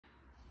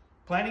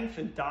planning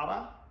for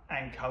data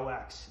and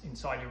coax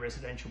inside your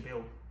residential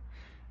build.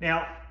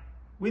 Now,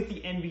 with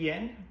the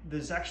NBN,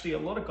 there's actually a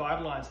lot of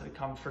guidelines that have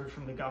come through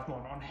from the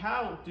government on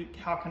how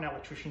can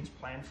electricians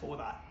plan for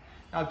that.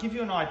 Now, I'll give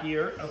you an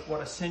idea of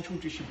what a central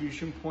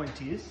distribution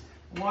point is,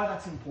 and why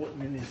that's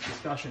important in this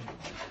discussion.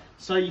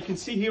 So you can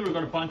see here we've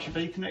got a bunch of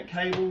Ethernet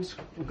cables,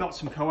 we've got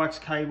some coax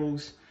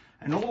cables,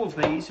 and all of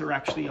these are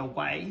actually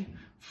away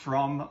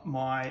from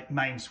my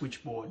main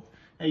switchboard.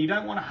 Now, you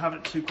don't want to have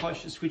it too close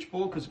to the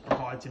switchboard because it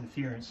provides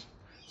interference.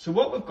 So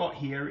what we've got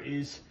here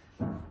is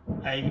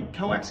a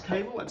coax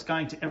cable that's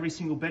going to every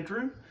single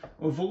bedroom.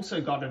 We've also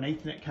got an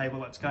Ethernet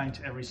cable that's going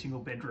to every single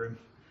bedroom.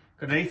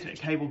 Got an Ethernet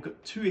cable,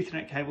 two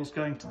Ethernet cables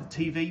going to the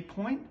TV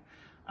point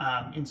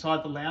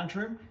inside the lounge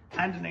room,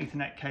 and an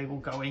Ethernet cable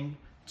going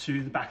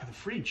to the back of the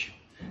fridge,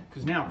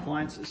 because now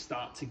appliances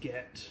start to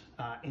get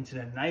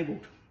internet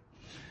enabled.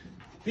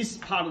 This is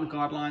part of the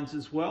guidelines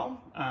as well.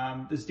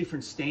 There's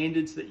different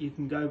standards that you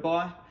can go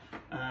by,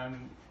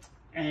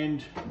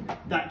 and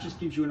that just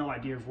gives you an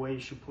idea of where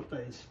you should put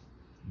these.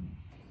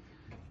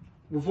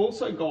 We've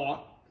also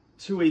got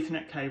two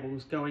Ethernet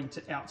cables going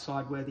to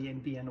outside where the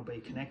NBN will be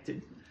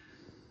connected.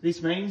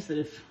 This means that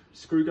if a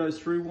screw goes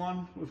through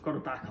one, we've got a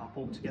backup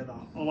altogether.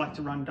 I like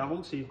to run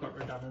double, so you've got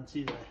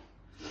redundancy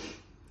there.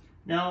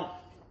 Now,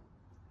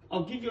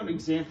 I'll give you an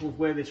example of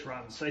where this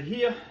runs. So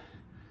here,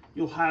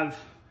 you'll have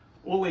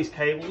all these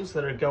cables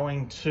that are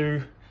going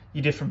to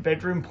your different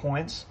bedroom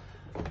points,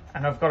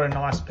 and I've got a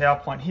nice power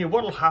point here.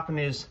 What will happen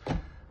is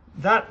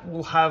that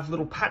will have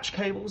little patch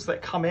cables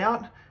that come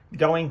out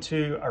going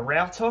to a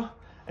router,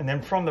 and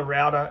then from the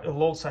router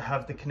it'll also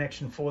have the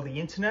connection for the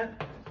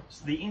internet.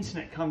 So the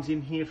internet comes in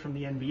here from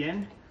the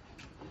NBN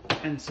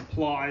and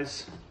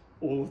supplies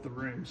all of the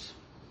rooms.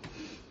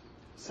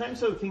 Same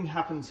sort of thing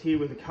happens here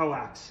with a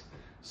coax.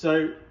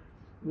 So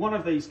one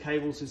of these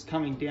cables is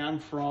coming down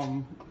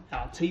from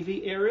our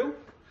TV aerial,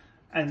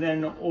 and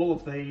then all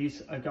of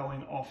these are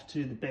going off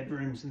to the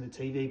bedrooms and the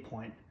TV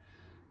point.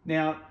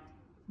 Now,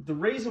 the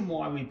reason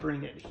why we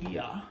bring it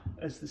here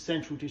as the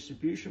central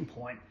distribution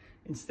point,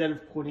 instead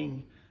of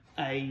putting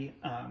a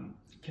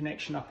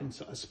connection up in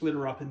a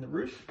splitter up in the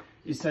roof,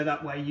 is so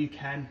that way you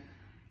can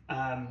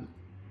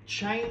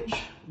change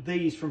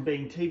these from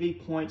being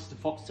TV points to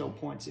Foxtel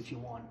points if you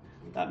want.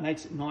 That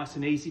makes it nice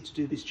and easy to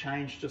do this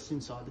change just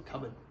inside the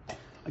cupboard.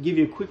 I'll give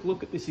you a quick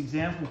look at this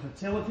example for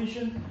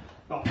television.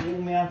 Got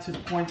wall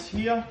mounted points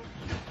here.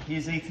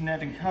 Here's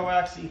Ethernet and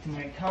coax,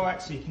 Ethernet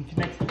coax, so you can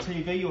connect the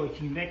TV or you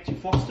can connect your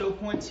Foxtel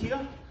points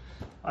here.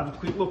 I have a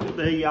quick look at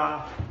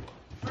the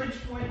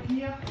fridge point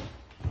here.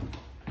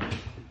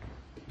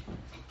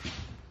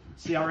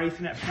 See our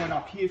Ethernet point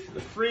up here for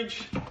the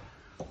fridge,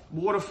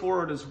 water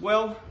for it as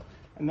well.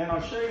 And then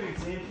I'll show you an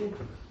example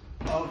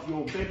of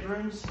your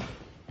bedrooms.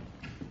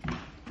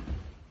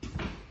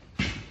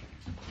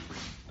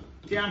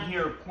 Down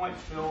here, a point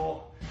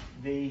for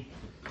the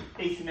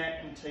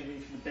Ethernet and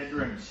TV for the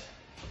bedrooms.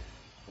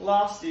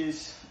 Last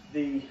is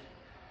the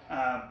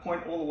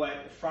point all the way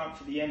at the front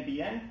for the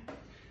NBN.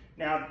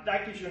 Now,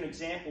 that gives you an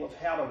example of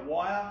how to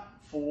wire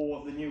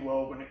for the new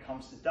world when it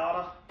comes to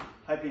data.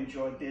 Hope you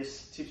enjoyed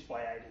this. Tips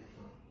by Aidan.